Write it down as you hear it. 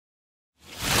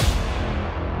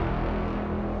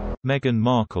Meghan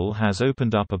Markle has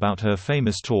opened up about her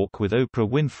famous talk with Oprah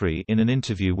Winfrey in an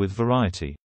interview with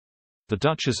Variety. The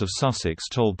Duchess of Sussex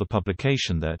told the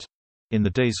publication that, in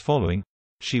the days following,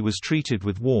 she was treated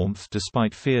with warmth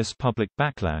despite fierce public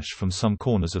backlash from some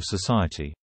corners of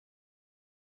society.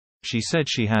 She said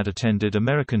she had attended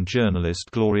American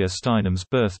journalist Gloria Steinem's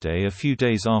birthday a few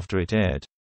days after it aired,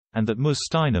 and that Ms.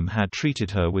 Steinem had treated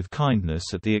her with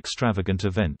kindness at the extravagant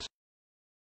event.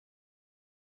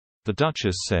 The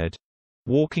Duchess said,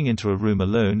 "Walking into a room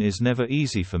alone is never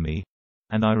easy for me,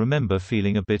 and I remember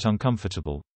feeling a bit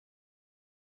uncomfortable.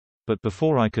 But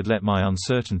before I could let my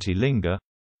uncertainty linger,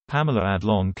 Pamela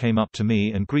Adlon came up to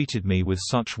me and greeted me with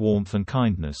such warmth and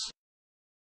kindness.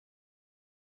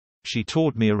 She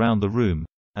toured me around the room,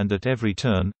 and at every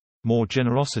turn, more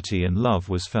generosity and love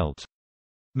was felt.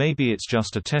 Maybe it's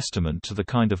just a testament to the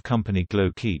kind of company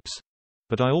Glo keeps,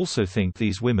 but I also think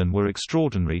these women were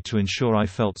extraordinary to ensure I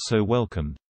felt so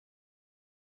welcomed."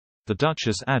 The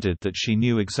Duchess added that she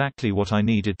knew exactly what I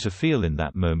needed to feel in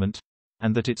that moment,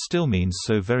 and that it still means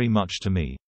so very much to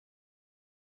me.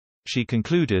 She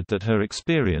concluded that her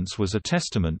experience was a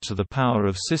testament to the power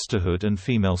of sisterhood and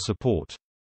female support.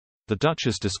 The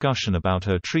Duchess' discussion about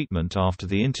her treatment after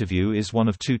the interview is one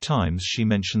of 2 times she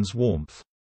mentions warmth.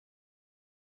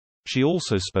 She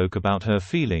also spoke about her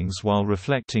feelings while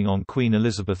reflecting on Queen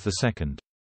Elizabeth II.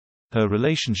 Her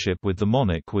relationship with the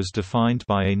monarch was defined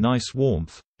by a nice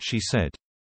warmth, she said.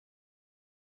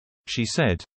 She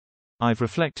said, "I've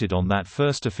reflected on that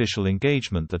first official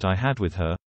engagement that I had with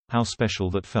her, how special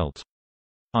that felt.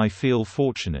 I feel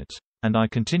fortunate. And I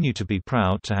continue to be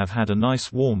proud to have had a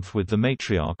nice warmth with the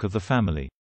matriarch of the family."